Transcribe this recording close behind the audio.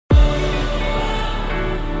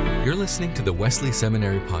You're listening to the Wesley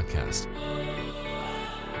Seminary Podcast.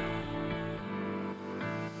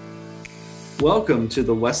 Welcome to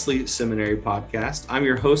the Wesley Seminary Podcast. I'm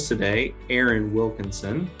your host today, Aaron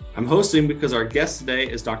Wilkinson. I'm hosting because our guest today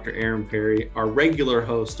is Dr. Aaron Perry, our regular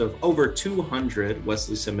host of over 200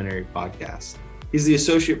 Wesley Seminary podcasts. He's the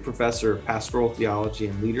Associate Professor of Pastoral Theology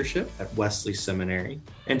and Leadership at Wesley Seminary.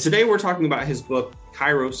 And today we're talking about his book,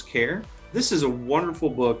 Kairos Care. This is a wonderful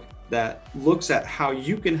book that looks at how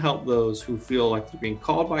you can help those who feel like they're being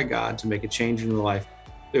called by God to make a change in their life.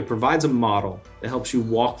 It provides a model that helps you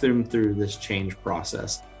walk them through this change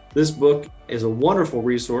process. This book is a wonderful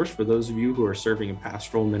resource for those of you who are serving in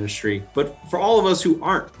pastoral ministry, but for all of us who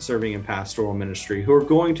aren't serving in pastoral ministry, who are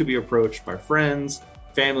going to be approached by friends,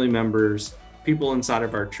 family members, people inside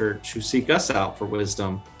of our church who seek us out for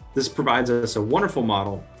wisdom. This provides us a wonderful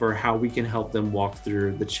model for how we can help them walk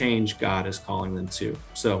through the change God is calling them to.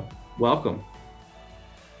 So, welcome.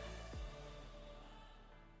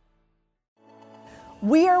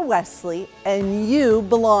 We are Wesley, and you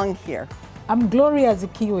belong here. I'm Gloria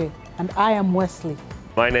Zikiwe, and I am Wesley.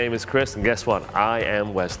 My name is Chris, and guess what? I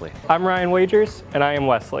am Wesley. I'm Ryan Wagers, and I am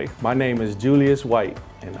Wesley. My name is Julius White,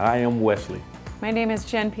 and I am Wesley. My name is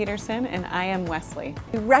Jen Peterson, and I am Wesley.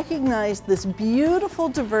 We recognize this beautiful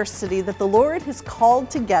diversity that the Lord has called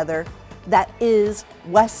together that is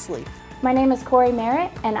Wesley. My name is Corey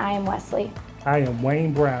Merritt, and I am Wesley. I am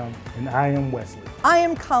Wayne Brown, and I am Wesley. I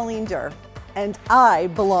am Colleen Durr, and I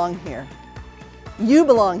belong here. You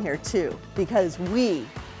belong here too, because we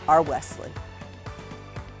are Wesley.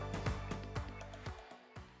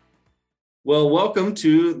 Well, welcome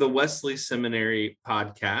to the Wesley Seminary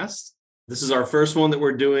Podcast. This is our first one that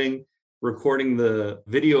we're doing, recording the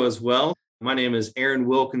video as well. My name is Aaron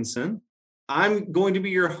Wilkinson. I'm going to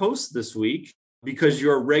be your host this week because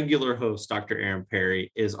your regular host, Dr. Aaron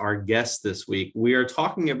Perry, is our guest this week. We are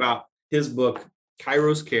talking about his book,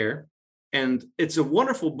 Kairos Care, and it's a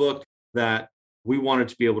wonderful book that we wanted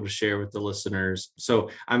to be able to share with the listeners. So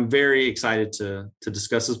I'm very excited to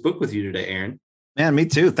discuss this book with you today, Aaron. Man, me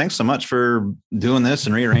too. Thanks so much for doing this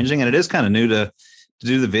and rearranging. And it is kind of new to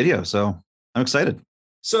do the video, so I'm excited.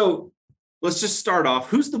 So let's just start off.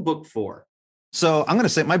 Who's the book for? So I'm going to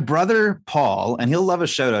say my brother, Paul, and he'll love a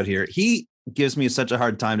shout out here. He gives me such a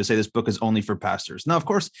hard time to say this book is only for pastors. Now, of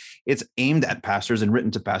course, it's aimed at pastors and written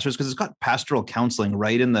to pastors because it's got pastoral counseling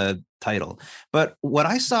right in the title. But what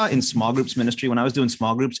I saw in small groups ministry when I was doing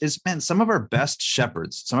small groups is, man, some of our best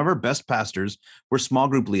shepherds, some of our best pastors were small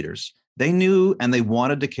group leaders. They knew and they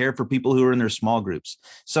wanted to care for people who are in their small groups.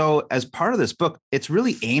 So as part of this book, it's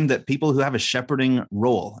really aimed at people who have a shepherding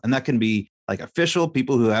role. And that can be like official,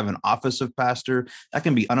 people who have an office of pastor. That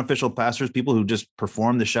can be unofficial pastors, people who just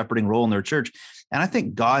perform the shepherding role in their church. And I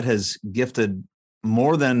think God has gifted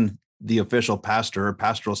more than the official pastor or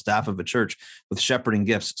pastoral staff of a church with shepherding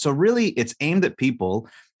gifts. So really, it's aimed at people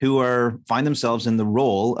who find themselves in the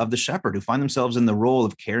role of the shepherd, who find themselves in the role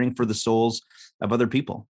of caring for the souls of other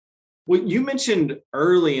people. Well, you mentioned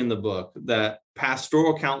early in the book that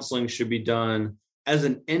pastoral counseling should be done as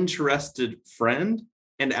an interested friend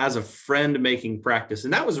and as a friend-making practice.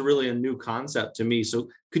 And that was really a new concept to me. So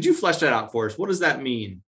could you flesh that out for us? What does that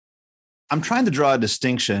mean? I'm trying to draw a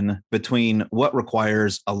distinction between what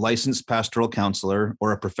requires a licensed pastoral counselor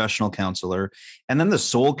or a professional counselor, and then the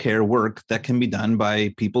soul care work that can be done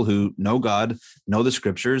by people who know God, know the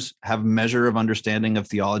scriptures, have measure of understanding of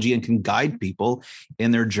theology, and can guide people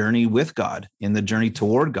in their journey with God, in the journey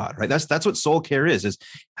toward God, right? That's what soul care is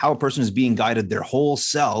how a person is being guided their whole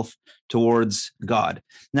self towards God.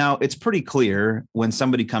 Now, it's pretty clear when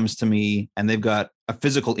somebody comes to me and they've got a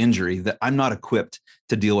physical injury that I'm not equipped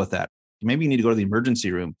to deal with that. Maybe you need to go to the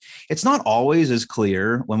emergency room. It's not always as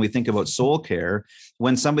clear when we think about soul care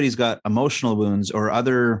when somebody's got emotional wounds or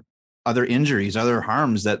other injuries, other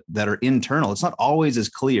harms that are internal. It's not always as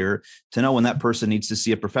clear to know when that person needs to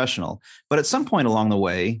see a professional. But at some point along the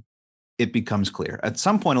way, it becomes clear. At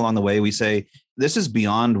some point along the way, we say, this is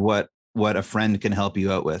beyond what a friend can help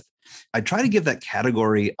you out with. I try to give that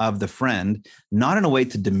category of the friend, not in a way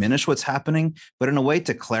to diminish what's happening, but in a way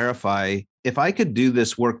to clarify, if I could do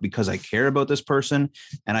this work because I care about this person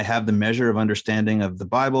and I have the measure of understanding of the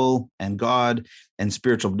Bible and God and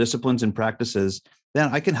spiritual disciplines and practices, then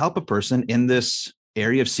I can help a person in this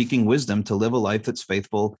area of seeking wisdom to live a life that's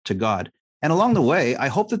faithful to God. And along the way, I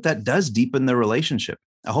hope that does deepen the relationship.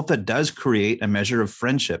 I hope that does create a measure of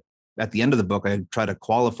friendship. At the end of the book, I try to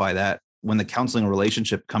qualify that when the counseling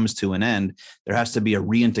relationship comes to an end, there has to be a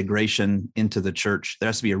reintegration into the church. There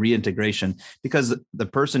has to be a reintegration because the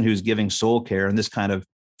person who's giving soul care in this kind of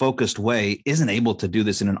focused way isn't able to do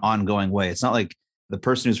this in an ongoing way. It's not like the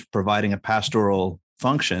person who's providing a pastoral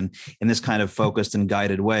function in this kind of focused and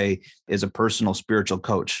guided way is a personal spiritual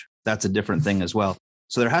coach. That's a different thing as well.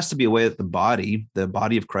 So there has to be a way that the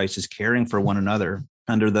body of Christ, is caring for one another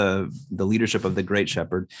under the leadership of the great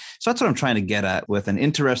shepherd. So that's what I'm trying to get at with an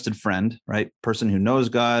interested friend, right? Person who knows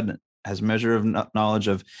God, has a measure of knowledge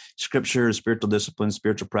of scripture, spiritual disciplines,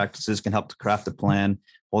 spiritual practices, can help to craft a plan,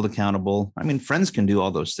 hold accountable. I mean, friends can do all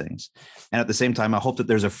those things. And at the same time, I hope that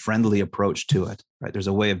there's a friendly approach to it, right? There's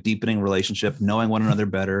a way of deepening relationship, knowing one another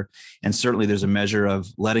better. And certainly there's a measure of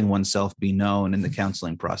letting oneself be known in the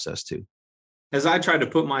counseling process too. As I try to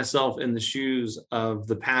put myself in the shoes of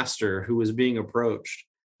the pastor who is being approached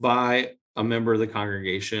by a member of the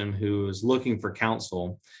congregation who is looking for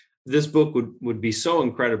counsel, this book would be so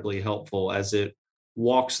incredibly helpful as it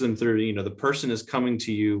walks them through, the person is coming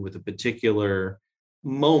to you with a particular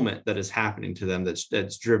moment that is happening to them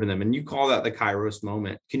that's driven them. And you call that the Kairos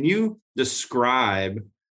moment. Can you describe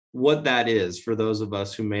what that is for those of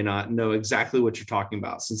us who may not know exactly what you're talking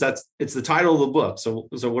about, since it's the title of the book? So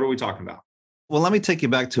what are we talking about? Well, let me take you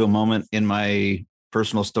back to a moment in my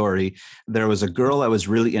personal story. There was a girl I was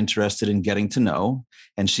really interested in getting to know,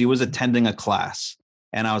 and she was attending a class.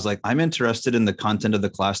 And I was like, I'm interested in the content of the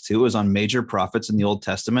class too. It was on major prophets in the Old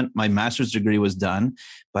Testament. My master's degree was done,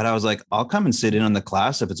 but I was like, I'll come and sit in on the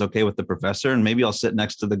class if it's okay with the professor. And maybe I'll sit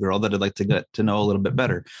next to the girl that I'd like to get to know a little bit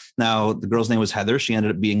better. Now, the girl's name was Heather. She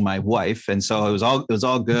ended up being my wife. And so it was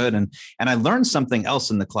all good. And I learned something else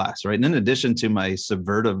in the class, right? And in addition to my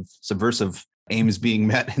subversive aims being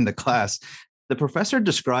met in the class, the professor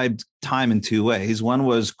described time in two ways. One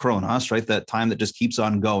was chronos, right? That time that just keeps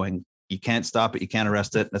on going. You can't stop it. You can't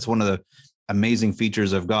arrest it. That's one of the amazing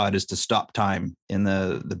features of God, is to stop time in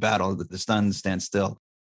the battle, that the sun stands still.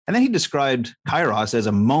 And then he described Kairos as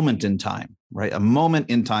a moment in time, right? A moment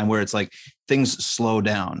in time where it's like things slow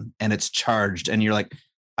down and it's charged. And you're like,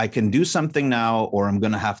 I can do something now, or I'm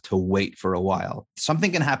going to have to wait for a while.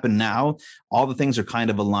 Something can happen now. All the things are kind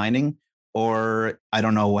of aligning, or I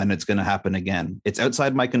don't know when it's going to happen again. It's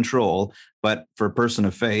outside my control. But for a person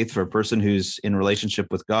of faith, for a person who's in relationship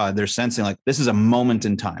with God, they're sensing like, this is a moment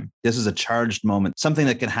in time. This is a charged moment, something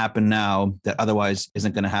that can happen now that otherwise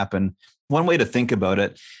isn't going to happen. One way to think about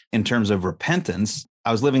it in terms of repentance,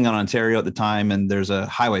 I was living in Ontario at the time, and there's a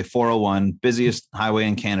highway 401, busiest highway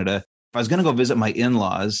in Canada. If I was going to go visit my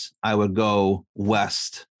in-laws, I would go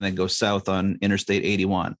west and then go south on Interstate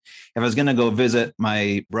 81. If I was going to go visit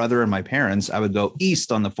my brother and my parents, I would go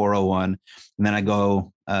east on the 401, and then I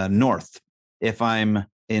go north. If I'm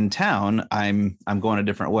in town, I'm going a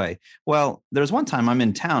different way. Well, there's one time I'm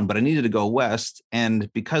in town, but I needed to go west.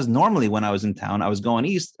 And because normally when I was in town, I was going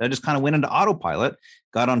east, I just kind of went into autopilot,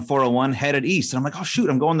 got on 401, headed east. And I'm like, oh, shoot,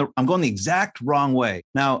 I'm going the exact wrong way.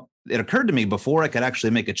 Now, it occurred to me before I could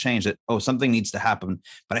actually make a change that, something needs to happen,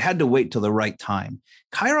 but I had to wait till the right time.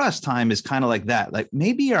 Kairos time is kind of like that. Like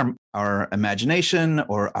maybe our imagination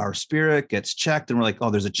or our spirit gets checked and we're like,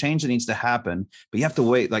 there's a change that needs to happen, but you have to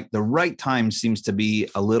wait. Like the right time seems to be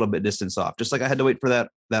a little bit distance off. Just like I had to wait for that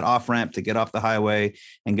off ramp to get off the highway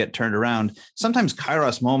and get turned around. Sometimes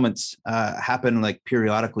Kairos moments happen like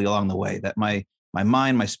periodically along the way, that my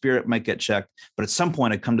mind, my spirit might get checked, but at some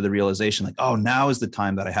point I come to the realization like, now is the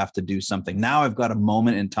time that I have to do something. Now I've got a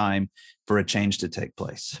moment in time for a change to take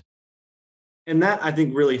place. And that, I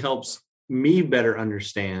think, really helps me better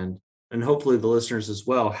understand, and hopefully the listeners as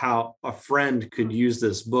well, how a friend could use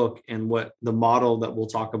this book and what the model that we'll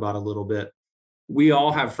talk about a little bit. We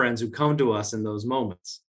all have friends who come to us in those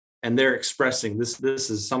moments, and they're expressing this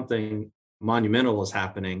is something monumental is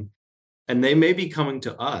happening. And they may be coming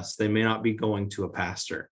to us. They may not be going to a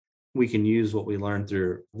pastor. We can use what we learned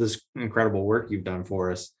through this incredible work you've done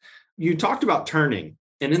for us. You talked about turning.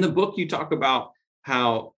 And in the book, you talk about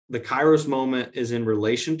how the Kairos moment is in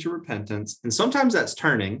relation to repentance. And sometimes that's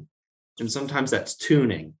turning, and sometimes that's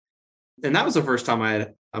tuning. And that was the first time I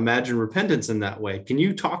had imagined repentance in that way. Can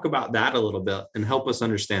you talk about that a little bit and help us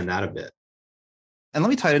understand that a bit? And let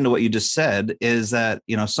me tie it into what you just said, is that,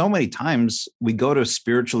 so many times we go to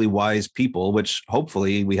spiritually wise people, which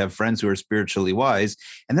hopefully we have friends who are spiritually wise,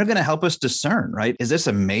 and they're going to help us discern, right? Is this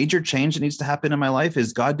a major change that needs to happen in my life?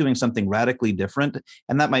 Is God doing something radically different?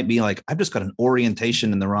 And that might be like, I've just got an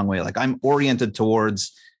orientation in the wrong way. Like I'm oriented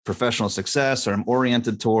towards professional success, or I'm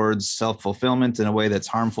oriented towards self-fulfillment in a way that's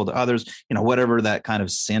harmful to others, whatever that kind of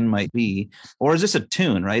sin might be. Or is this a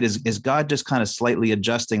tune, right? Is God just kind of slightly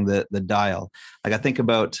adjusting the dial? Like I think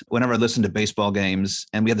about whenever I listen to baseball games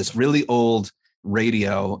and we have this really old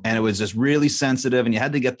radio, and it was just really sensitive, and you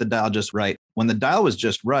had to get the dial just right. When the dial was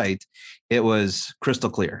just right, it was crystal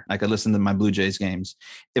clear. I could listen to my Blue Jays games.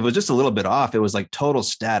 If it was just a little bit off, it was like total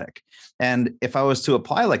static. And if I was to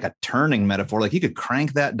apply like a turning metaphor, like you could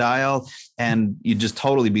crank that dial and you'd just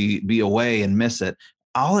totally be away and miss it.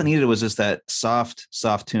 All it needed was just that soft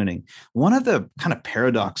tuning. One of the kind of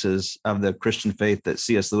paradoxes of the Christian faith that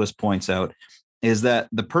C.S. Lewis points out is that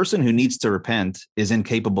the person who needs to repent is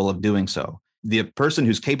incapable of doing so. The person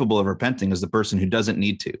who's capable of repenting is the person who doesn't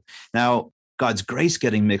need to. Now, God's grace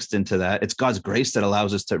getting mixed into that. It's God's grace that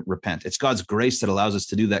allows us to repent. It's God's grace that allows us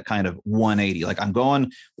to do that kind of 180. Like, I'm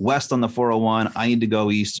going west on the 401. I need to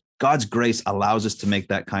go east. God's grace allows us to make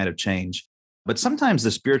that kind of change. But sometimes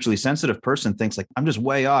the spiritually sensitive person thinks like, I'm just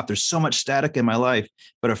way off. There's so much static in my life.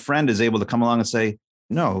 But a friend is able to come along and say,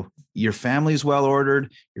 no, your family's well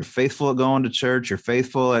ordered. You're faithful at going to church. You're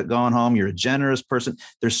faithful at going home. You're a generous person.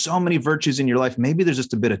 There's so many virtues in your life. Maybe there's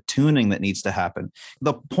just a bit of tuning that needs to happen.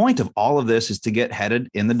 The point of all of this is to get headed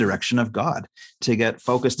in the direction of God, to get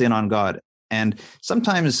focused in on God. And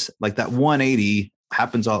sometimes like that 180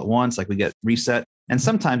 happens all at once, like we get reset. And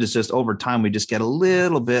sometimes it's just over time, we just get a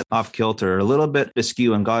little bit off kilter, a little bit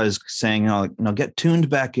askew. And God is saying, get tuned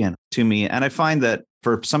back in to me. And I find that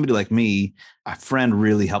for somebody like me, a friend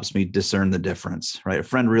really helps me discern the difference, right? A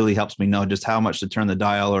friend really helps me know just how much to turn the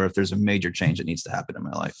dial or if there's a major change that needs to happen in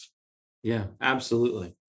my life. Yeah,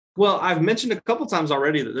 absolutely. Well, I've mentioned a couple times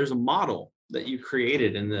already that there's a model that you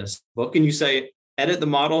created in this book, and you say, edit the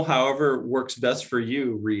model however works best for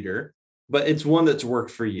you, reader, but it's one that's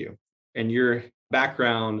worked for you and your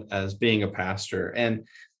background as being a pastor. And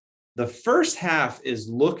the first half is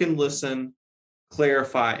look and listen,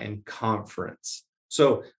 clarify, and conference.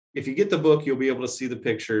 So if you get the book, you'll be able to see the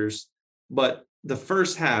pictures. But the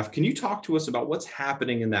first half, can you talk to us about what's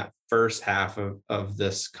happening in that first half of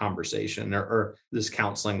this conversation or this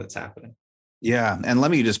counseling that's happening? Yeah. And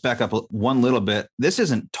let me just back up one little bit. This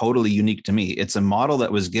isn't totally unique to me. It's a model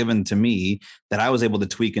that was given to me that I was able to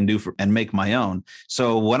tweak and do and make my own.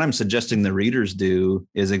 So what I'm suggesting the readers do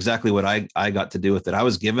is exactly what I got to do with it. I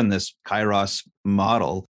was given this Kairos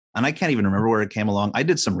model, and I can't even remember where it came along. I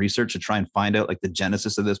did some research to try and find out like the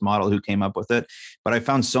genesis of this model, who came up with it. But I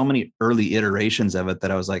found so many early iterations of it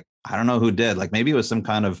that I was like, I don't know who did. Like maybe it was some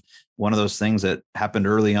kind of one of those things that happened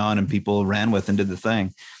early on and people ran with and did the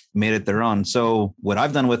thing, made it their own. So what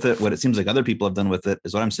I've done with it, what it seems like other people have done with it,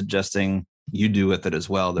 is what I'm suggesting you do with it as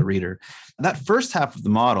well, the reader. That first half of the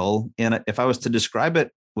model, and if I was to describe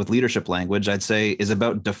it with leadership language, I'd say is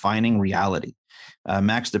about defining reality.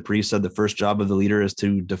 Max De Pree said the first job of the leader is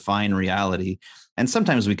to define reality. And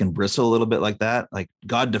sometimes we can bristle a little bit like that, like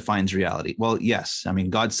God defines reality. Well, yes, I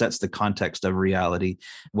mean, God sets the context of reality.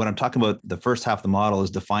 What I'm talking about, the first half of the model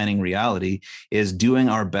is defining reality, is doing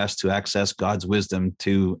our best to access God's wisdom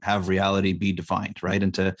to have reality be defined, right?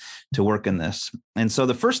 And to work in this. And so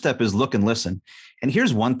the first step is look and listen. And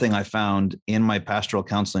here's one thing I found in my pastoral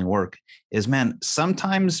counseling work is, man,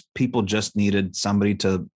 sometimes people just needed somebody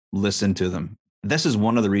to listen to them. This is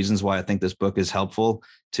one of the reasons why I think this book is helpful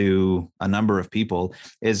to a number of people,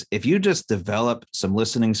 is if you just develop some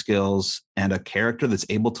listening skills and a character that's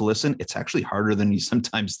able to listen, it's actually harder than you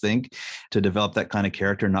sometimes think to develop that kind of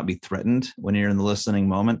character and not be threatened when you're in the listening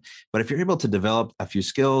moment. But if you're able to develop a few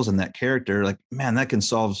skills and that character, like, man, that can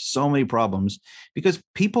solve so many problems, because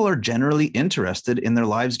people are generally interested in their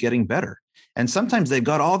lives getting better. And sometimes they've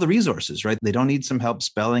got all the resources, right? They don't need some help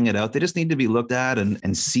spelling it out. They just need to be looked at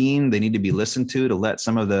and seen. They need to be listened to let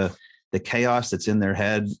some of the chaos that's in their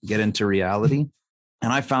head get into reality.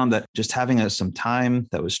 And I found that just having some time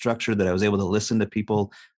that was structured, that I was able to listen to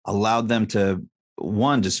people, allowed them to,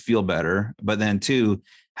 one, just feel better, but then two,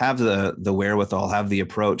 have the wherewithal, have the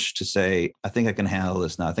approach to say, I think I can handle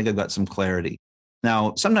this now. I think I've got some clarity.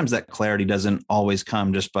 Now, sometimes that clarity doesn't always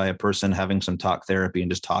come just by a person having some talk therapy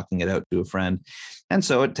and just talking it out to a friend. And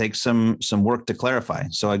so it takes some work to clarify.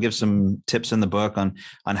 So I give some tips in the book on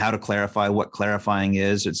how to clarify what clarifying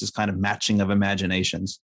is. It's this kind of matching of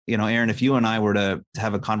imaginations. You know, Aaron, if you and I were to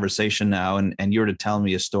have a conversation now and you were to tell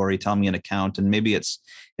me a story, tell me an account, and maybe it's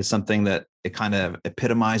something that it kind of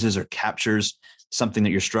epitomizes or captures something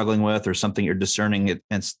that you're struggling with or something you're discerning.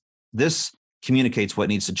 This communicates what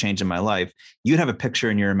needs to change in my life. You'd have a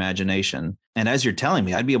picture in your imagination. And as you're telling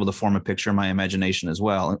me, I'd be able to form a picture in my imagination as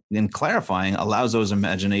well. And clarifying allows those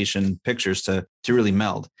imagination pictures to really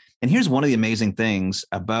meld. And here's one of the amazing things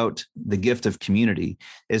about the gift of community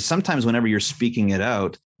is sometimes whenever you're speaking it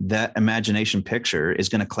out, that imagination picture is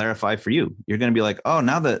going to clarify for you. You're going to be like, oh,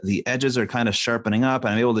 now that the edges are kind of sharpening up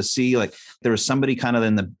and I'm able to see like there was somebody kind of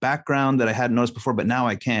in the background that I hadn't noticed before, but now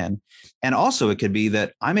I can. And also it could be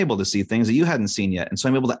that I'm able to see things that you hadn't seen yet. And so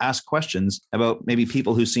I'm able to ask questions about maybe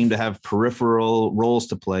people who seem to have peripheral roles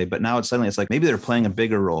to play, but now it's like maybe they're playing a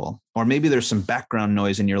bigger role, or maybe there's some background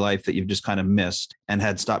noise in your life that you've just kind of missed and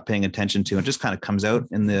had stopped paying attention to. It just kind of comes out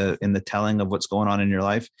in the telling of what's going on in your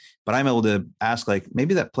life. But I'm able to ask like,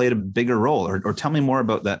 maybe that played a bigger role, or tell me more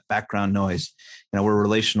about that background noise. You know, we're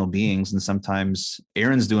relational beings, and sometimes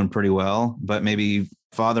Aaron's doing pretty well, but maybe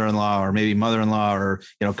father-in-law or maybe mother-in-law or,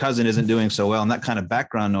 you know, cousin isn't doing so well. And that kind of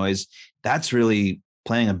background noise, that's really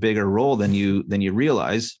playing a bigger role than you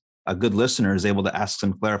realize. A good listener is able to ask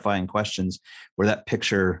some clarifying questions where that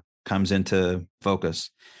picture comes into focus.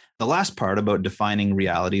 The last part about defining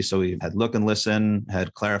reality, so we've had look and listen,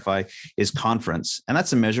 had clarify, is conference. And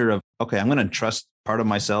that's a measure of, okay, I'm going to entrust part of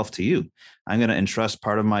myself to you. I'm going to entrust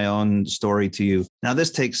part of my own story to you. Now,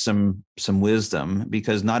 this takes some wisdom,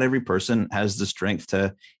 because not every person has the strength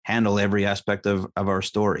to handle every aspect of our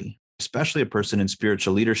story, especially a person in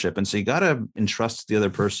spiritual leadership. And so you got to entrust the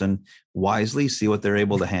other person wisely, see what they're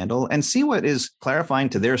able to handle, and see what is clarifying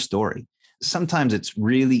to their story. Sometimes it's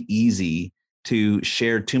really easy to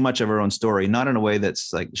share too much of our own story, not in a way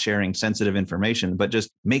that's like sharing sensitive information, but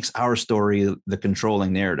just makes our story the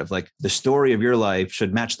controlling narrative. Like the story of your life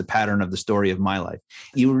should match the pattern of the story of my life.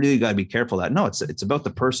 You really got to be careful of that. No, it's about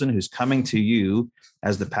the person who's coming to you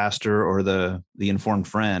as the pastor or the informed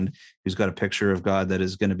friend who's got a picture of God that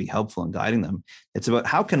is going to be helpful in guiding them. It's about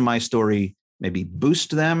how can my story maybe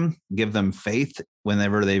boost them, give them faith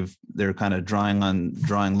whenever they're kind of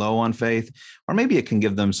drawing low on faith, or maybe it can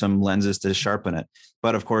give them some lenses to sharpen it.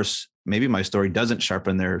 But of course, maybe my story doesn't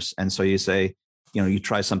sharpen theirs. And so you say, you know, you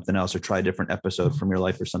try something else or try a different episode from your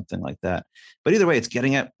life or something like that. But either way, it's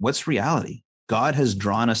getting at what's reality. God has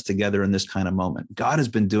drawn us together in this kind of moment. God has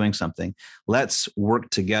been doing something. Let's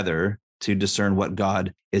work together to discern what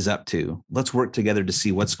God is up to. Let's work together to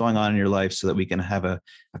see what's going on in your life so that we can have a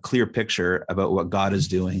clear picture about what God is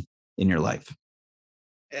doing in your life.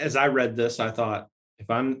 As I read this, I thought, if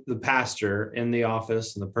I'm the pastor in the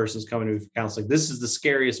office and the person's coming to me for counseling, this is the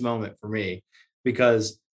scariest moment for me,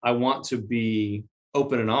 because I want to be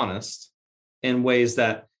open and honest in ways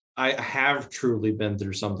that I have truly been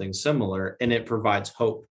through something similar, and it provides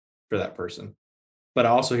hope for that person. But I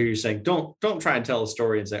also hear you saying, don't try and tell a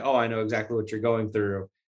story and say, oh, I know exactly what you're going through,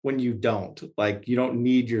 when you don't. Like, you don't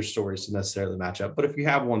need your stories to necessarily match up. But if you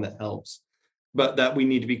have one that helps, but that we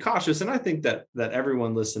need to be cautious. And I think that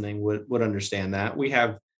everyone listening would understand that. We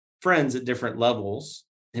have friends at different levels,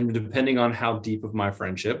 and depending on how deep of my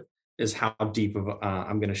friendship is how deep of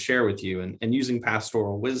I'm going to share with you, and using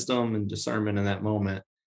pastoral wisdom and discernment in that moment.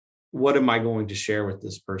 What am I going to share with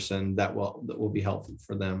this person that will be helpful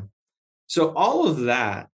for them? So all of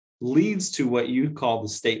that leads to what you call the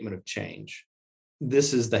statement of change.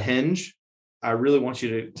 This is the hinge. I really want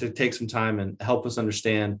you to take some time and help us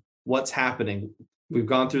understand what's happening. We've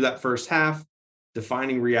gone through that first half,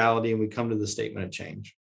 defining reality, and we come to the statement of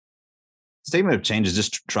change. Statement of change is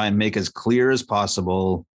just to try and make as clear as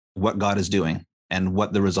possible what God is doing and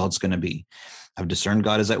what the result's going to be. I've discerned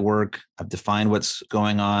God is at work. I've defined what's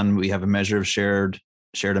going on. We have a measure of shared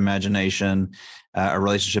imagination. Our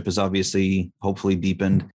relationship is obviously, hopefully,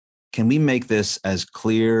 deepened. Can we make this as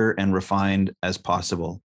clear and refined as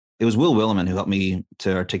possible? It was Will Willimon who helped me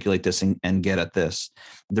to articulate this and get at this.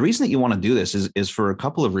 The reason that you want to do this is for a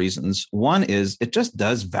couple of reasons. One is it just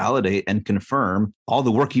does validate and confirm all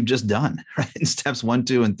the work you've just done, right? In steps 1,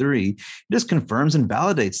 2, and 3, it just confirms and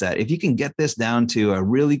validates that. If you can get this down to a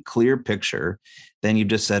really clear picture, then you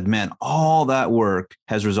just said, man, all that work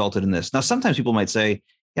has resulted in this. Now, sometimes people might say,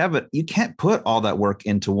 yeah, but you can't put all that work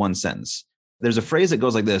into one sentence. There's a phrase that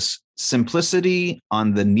goes like this: simplicity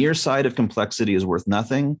on the near side of complexity is worth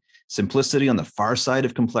nothing. Simplicity on the far side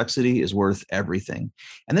of complexity is worth everything.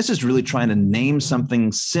 And this is really trying to name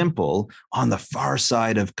something simple on the far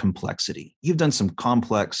side of complexity. You've done some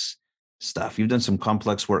complex stuff. You've done some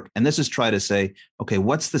complex work. And this is try to say, okay,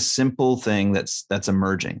 what's the simple thing that's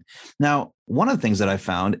emerging? Now, one of the things that I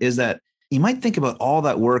found is that you might think about all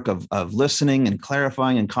that work of listening and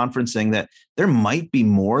clarifying and conferencing, that there might be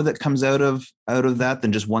more that comes out of that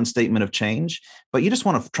than just one statement of change, but you just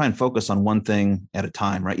want to try and focus on one thing at a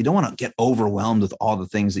time, right? You don't want to get overwhelmed with all the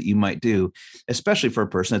things that you might do, especially for a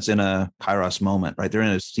person that's in a Kairos moment, right? They're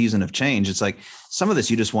in a season of change. It's like some of this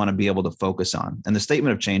you just want to be able to focus on. And the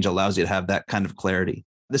statement of change allows you to have that kind of clarity.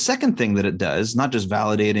 The second thing that it does, not just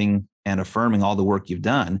validating and affirming all the work you've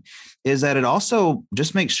done, is that it also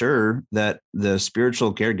just makes sure that the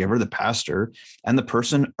spiritual caregiver, the pastor, and the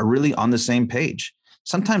person are really on the same page.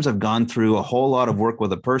 Sometimes I've gone through a whole lot of work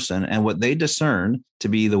with a person, and what they discern to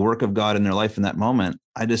be the work of God in their life in that moment,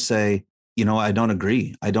 I just say, I don't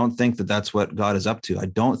agree. I don't think that that's what God is up to. I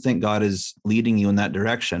don't think God is leading you in that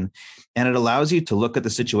direction. And it allows you to look at the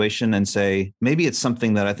situation and say, maybe it's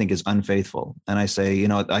something that I think is unfaithful. And I say,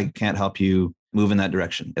 I can't help you move in that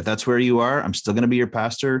direction. If that's where you are, I'm still going to be your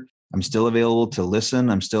pastor. I'm still available to listen.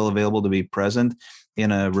 I'm still available to be present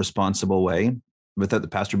in a responsible way, without the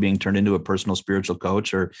pastor being turned into a personal spiritual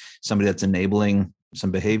coach or somebody that's enabling some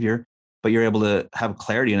behavior. But you're able to have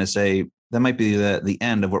clarity and to say, that might be the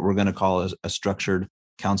end of what we're going to call a structured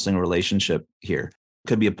counseling relationship here.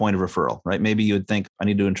 Could be a point of referral, right? Maybe you would think, I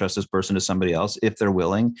need to entrust this person to somebody else if they're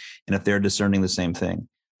willing and if they're discerning the same thing.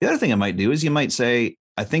 The other thing I might do is you might say,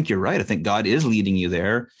 I think you're right. I think God is leading you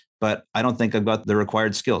there, but I don't think I've got the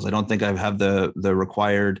required skills. I don't think I have the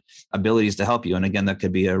required abilities to help you. And again, that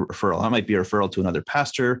could be a referral. That might be a referral to another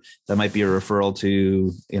pastor. That might be a referral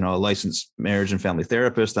to, a licensed marriage and family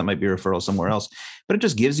therapist. That might be a referral somewhere else. But it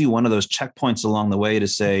just gives you one of those checkpoints along the way to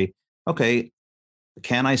say, okay,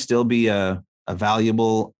 can I still be a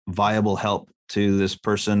valuable, viable help to this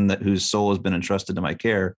person whose soul has been entrusted to my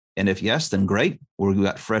care? And if yes, then great. We've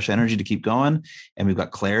got fresh energy to keep going and we've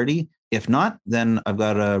got clarity. If not, then I've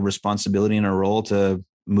got a responsibility and a role to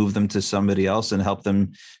move them to somebody else and help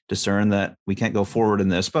them discern that we can't go forward in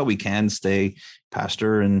this, but we can stay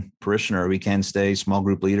pastor and parishioner. We can stay small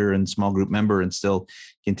group leader and small group member and still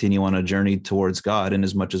continue on a journey towards God in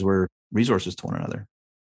as much as we're resources to one another.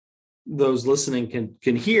 Those listening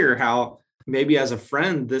can hear how maybe as a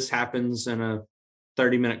friend, this happens in a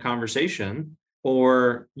 30-minute conversation.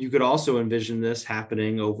 Or you could also envision this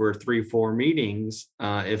happening over 3-4 meetings.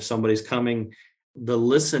 If somebody's coming, the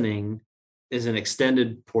listening is an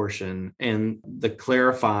extended portion and the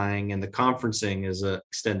clarifying and the conferencing is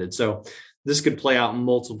extended. So this could play out in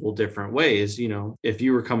multiple different ways. If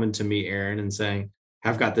you were coming to me, Aaron, and saying,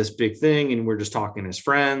 I've got this big thing and we're just talking as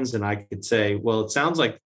friends, and I could say, well, it sounds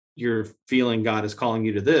like you're feeling God is calling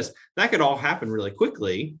you to this. That could all happen really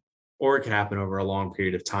quickly. Or it can happen over a long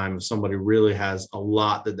period of time if somebody really has a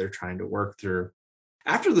lot that they're trying to work through.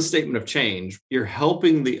 After the statement of change, you're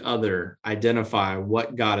helping the other identify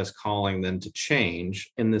what God is calling them to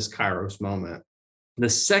change in this Kairos moment. The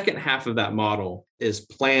second half of that model is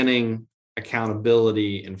planning,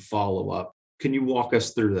 accountability, and follow-up. Can you walk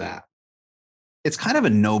us through that? It's kind of a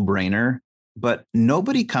no-brainer, but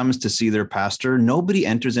nobody comes to see their pastor. Nobody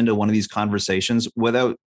enters into one of these conversations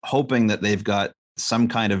without hoping that they've got some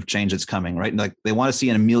kind of change that's coming, right? Like they want to see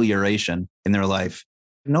an amelioration in their life.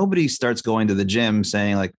 Nobody starts going to the gym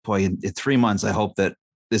saying like, boy, in 3 months, I hope that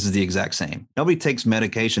this is the exact same. Nobody takes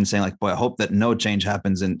medication saying like, boy, I hope that no change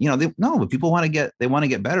happens. And, but people want to get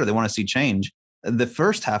better. They want to see change. The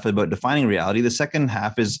first half is about defining reality. The second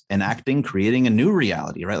half is enacting, creating a new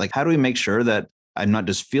reality, right? Like, how do we make sure that I'm not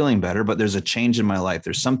just feeling better, but there's a change in my life.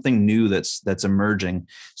 There's something new that's emerging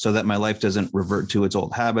so that my life doesn't revert to its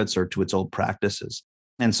old habits or to its old practices.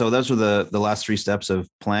 And so those are the last 3 steps of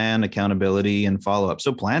plan, accountability, and follow-up.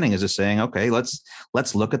 So planning is just saying, okay, let's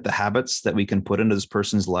look at the habits that we can put into this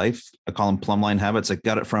person's life. I call them plumb-line habits. I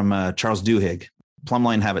got it from Charles Duhigg.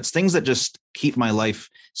 Plumb-line habits, things that just keep my life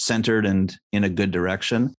centered and in a good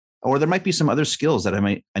direction. Or there might be some other skills that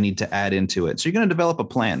I need to add into it. So you're going to develop a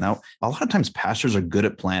plan. Now, a lot of times pastors are good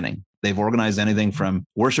at planning. They've organized anything from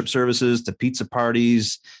worship services to pizza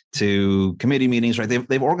parties to committee meetings, right?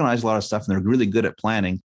 They've organized a lot of stuff and they're really good at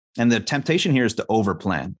planning. And the temptation here is to over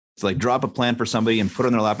plan. It's like drop a plan for somebody and put it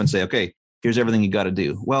in their lap and say, okay, here's everything you got to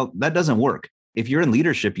do. Well, that doesn't work. If you're in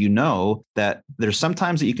leadership, you know that there's some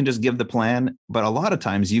times that you can just give the plan, but a lot of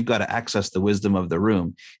times you've got to access the wisdom of the room.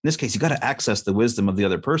 In this case, you got to access the wisdom of the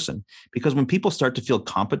other person, because when people start to feel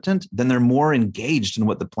competent, then they're more engaged in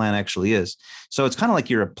what the plan actually is. So it's kind of like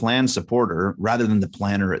you're a plan supporter rather than the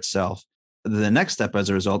planner itself. The next step as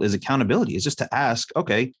a result is accountability. Is just to ask,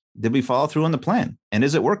 okay, did we follow through on the plan? And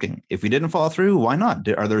is it working? If we didn't follow through, why not?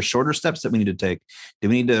 Are there shorter steps that we need to take? Do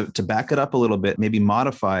we need to back it up a little bit, maybe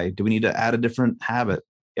modify? Do we need to add a different habit?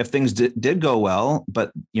 If things did go well,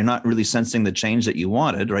 but you're not really sensing the change that you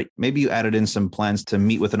wanted, right? Maybe you added in some plans to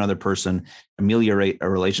meet with another person, ameliorate a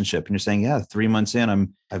relationship. And you're saying, yeah, 3 months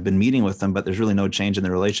in, I've been meeting with them, but there's really no change in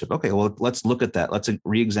the relationship. Okay, well, let's look at that. Let's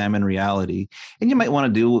re-examine reality. And you might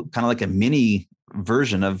want to do kind of like a mini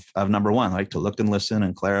version of number one, like to look and listen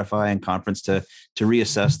and clarify, and conference to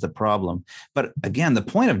reassess the problem. But again, the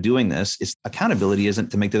point of doing this is accountability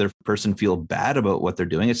isn't to make the other person feel bad about what they're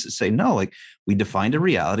doing. It's to say, no, like we defined a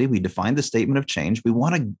reality. We defined the statement of change. We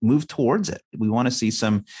want to move towards it. We want to see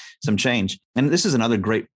some change. And this is another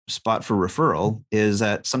great spot for referral, is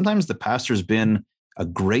that sometimes the pastor's been a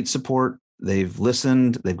great support. They've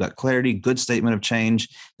listened, they've got clarity, good statement of change.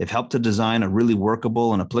 They've helped to design a really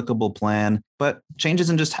workable and applicable plan, but change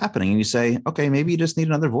isn't just happening. And you say, okay, maybe you just need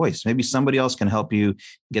another voice. Maybe somebody else can help you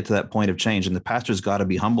get to that point of change. And the pastor's got to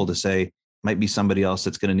be humble to say, might be somebody else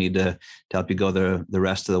that's going to need to help you go the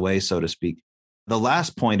rest of the way, so to speak. The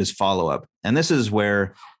last point is follow-up. And this is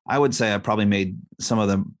where I would say I probably made some of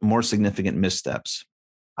the more significant missteps.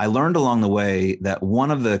 I learned along the way that one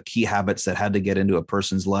of the key habits that had to get into a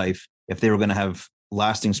person's life if they were going to have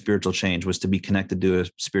lasting spiritual change was to be connected to a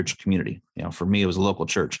spiritual community. For me, it was a local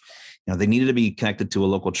church. They needed to be connected to a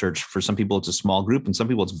local church. For some people, it's a small group, and some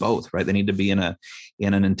people it's both, right? They need to be in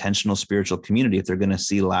an intentional spiritual community if they're going to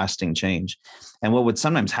see lasting change. And what would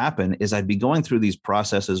sometimes happen is I'd be going through these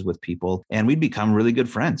processes with people, and we'd become really good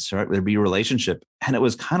friends, right? There'd be a relationship. And it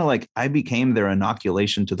was kind of like I became their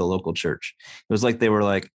inoculation to the local church. It was like they were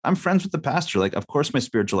like, I'm friends with the pastor. Like, of course, my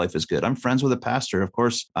spiritual life is good. I'm friends with a pastor. Of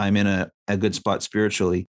course, I'm in a good spot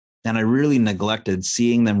spiritually. And I really neglected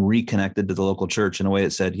seeing them reconnected to the local church in a way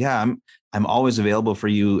that said, yeah, I'm always available for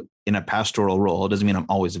you in a pastoral role. It doesn't mean I'm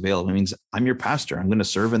always available. It means I'm your pastor. I'm going to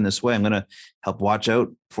serve in this way. I'm going to help watch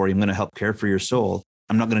out for you. I'm going to help care for your soul.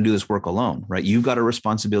 I'm not going to do this work alone, right? You've got a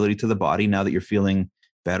responsibility to the body now that you're feeling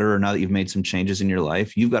better, or now that you've made some changes in your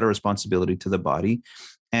life. You've got a responsibility to the body,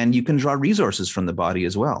 and you can draw resources from the body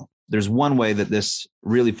as well. There's one way that this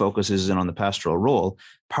really focuses in on the pastoral role.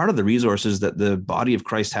 Part of the resources that the body of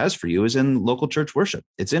Christ has for you is in local church worship.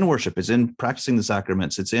 It's in worship. It's in practicing the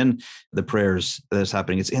sacraments. It's in the prayers that's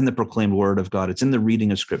happening. It's in the proclaimed word of God. It's in the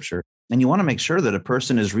reading of scripture. And you want to make sure that a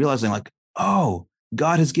person is realizing like, oh,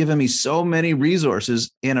 God has given me so many resources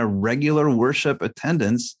in a regular worship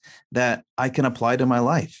attendance that I can apply to my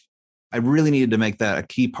life. I really needed to make that a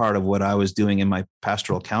key part of what I was doing in my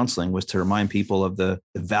pastoral counseling, was to remind people of the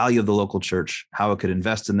value of the local church, how it could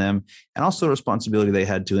invest in them, and also the responsibility they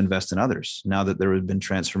had to invest in others now that there had been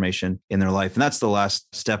transformation in their life. And that's the last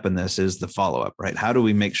step in this, is the follow-up, right? How do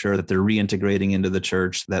we make sure that they're reintegrating into the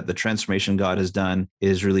church, that the transformation God has done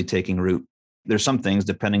is really taking root? There's some things,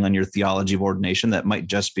 depending on your theology of ordination, that might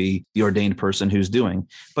just be the ordained person who's doing.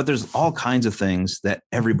 But there's all kinds of things that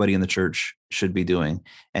everybody in the church should be doing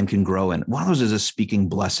and can grow in. One of those is a speaking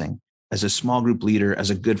blessing. As a small group leader,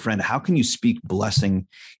 as a good friend, how can you speak blessing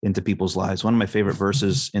into people's lives? One of my favorite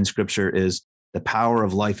verses in scripture is, the power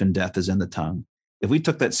of life and death is in the tongue. If we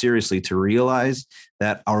took that seriously, to realize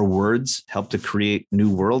that our words help to create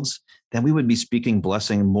new worlds, then we would be speaking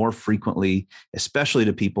blessing more frequently, especially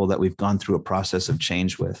to people that we've gone through a process of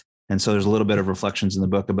change with. And so there's a little bit of reflections in the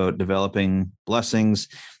book about developing blessings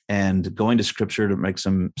and going to scripture to make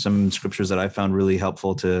some scriptures that I found really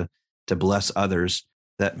helpful to bless others,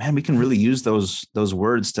 that, man, we can really use those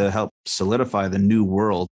words to help solidify the new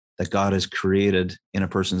world that God has created in a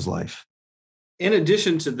person's life. In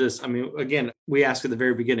addition to this, I mean, again, we asked at the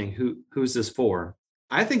very beginning, who's this for?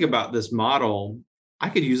 I think about this model, I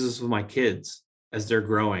could use this with my kids as they're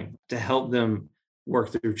growing to help them work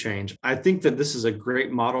through change. I think that this is a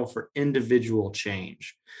great model for individual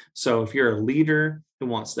change. So if you're a leader who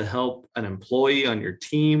wants to help an employee on your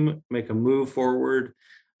team make a move forward,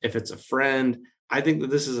 if it's a friend, I think that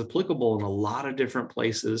this is applicable in a lot of different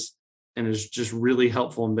places and is just really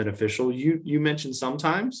helpful and beneficial. You mentioned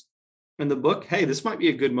sometimes in the book, hey, this might be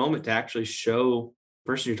a good moment to actually show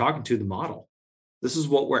the person you're talking to the model. This is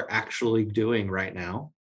what we're actually doing right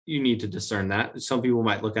now. You need to discern that. Some people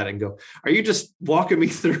might look at it and go, are you just walking me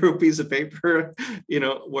through a piece of paper?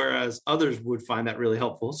 Whereas others would find that really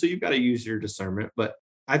helpful. So you've got to use your discernment. But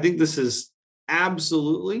I think this is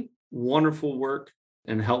absolutely wonderful work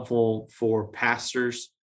and helpful for pastors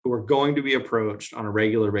who are going to be approached on a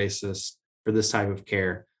regular basis for this type of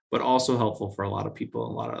care, but also helpful for a lot of people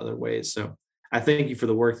in a lot of other ways. So I thank you for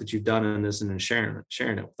the work that you've done in this and in sharing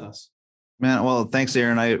it with us. Man, well, thanks,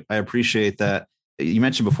 Aaron. I appreciate that. You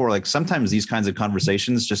mentioned before, like sometimes these kinds of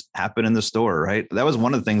conversations just happen in the store, right? That was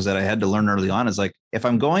one of the things that I had to learn early on, is like, if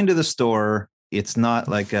I'm going to the store, it's not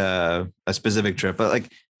like a specific trip, but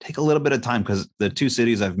like take a little bit of time, because the 2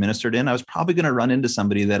 cities I've ministered in, I was probably going to run into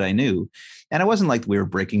somebody that I knew. And it wasn't like we were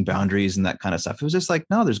breaking boundaries and that kind of stuff. It was just like,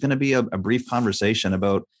 no, there's going to be a brief conversation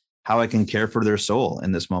about how I can care for their soul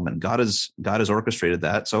in this moment. God has orchestrated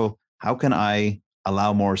that. So how can I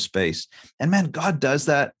allow more space? And man, God does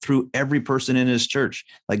that through every person in his church.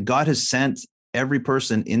 Like God has sent every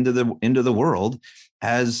person into the world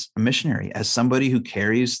as a missionary, as somebody who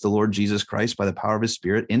carries the Lord Jesus Christ by the power of his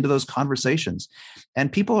Spirit into those conversations.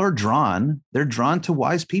 And people are they're drawn to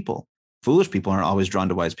wise people. Foolish people aren't always drawn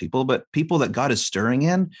to wise people, but people that God is stirring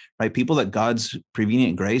in, right? People that God's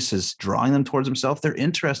prevenient grace is drawing them towards himself. They're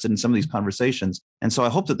interested in some of these conversations. And so I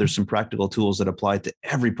hope that there's some practical tools that apply to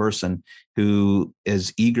every person who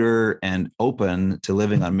is eager and open to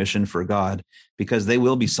living on mission for God, because they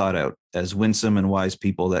will be sought out as winsome and wise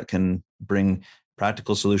people that can bring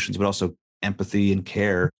practical solutions, but also empathy and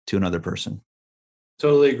care to another person.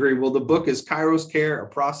 Totally agree. Well, the book is Kairos Care, a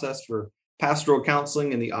process for pastoral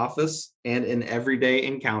counseling in the office and in everyday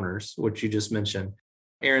encounters, which you just mentioned.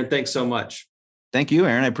 Aaron, thanks so much. Thank you,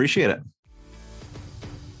 Aaron. I appreciate it.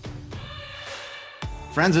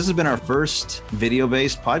 Friends, this has been our first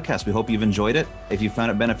video-based podcast. We hope you've enjoyed it. If you found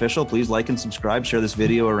it beneficial, please like and subscribe, share this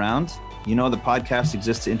video around. You know, the podcast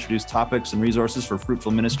exists to introduce topics and resources for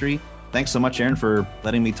fruitful ministry. Thanks so much, Aaron, for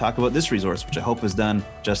letting me talk about this resource, which I hope has done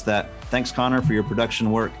just that. Thanks, Connor, for your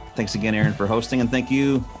production work. Thanks again, Aaron, for hosting. And thank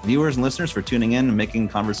you, viewers and listeners, for tuning in and making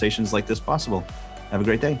conversations like this possible. Have a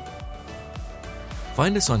great day.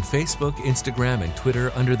 Find us on Facebook, Instagram, and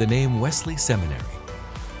Twitter under the name Wesley Seminary.